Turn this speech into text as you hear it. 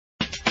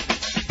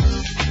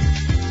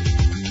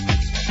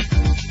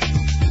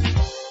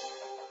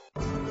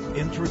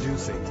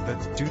Introducing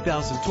the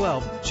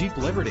 2012 Jeep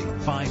Liberty.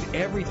 Find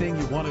everything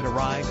you want in a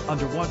ride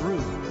under one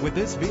roof with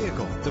this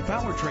vehicle. The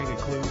powertrain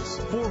includes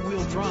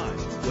four-wheel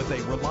drive with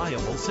a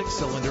reliable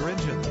six-cylinder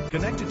engine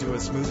connected to a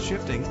smooth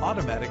shifting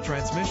automatic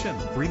transmission.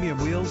 Premium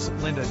wheels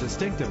lend a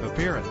distinctive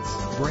appearance.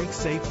 Brake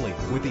safely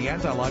with the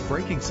anti-lock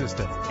braking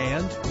system.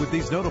 And with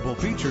these notable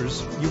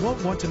features, you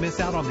won't want to miss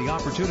out on the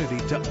opportunity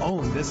to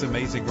own this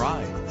amazing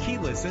ride.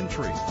 Keyless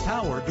entry,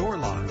 power door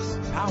locks,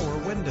 power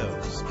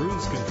windows,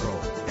 cruise control,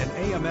 an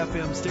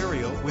AM/FM stereo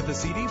with a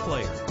CD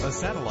player, a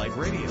satellite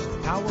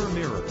radio, power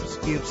mirrors.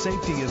 If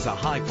safety is a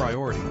high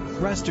priority,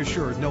 rest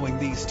assured knowing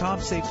these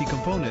top safety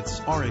components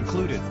are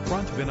included: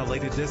 front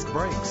ventilated disc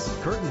brakes,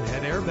 curtain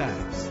head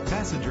airbags,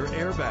 passenger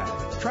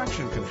airbag,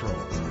 traction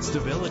control,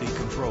 stability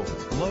control,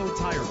 low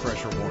tire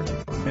pressure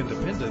warning,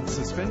 independent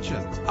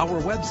suspension.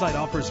 Our website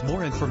offers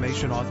more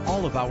information on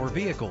all of our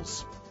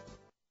vehicles.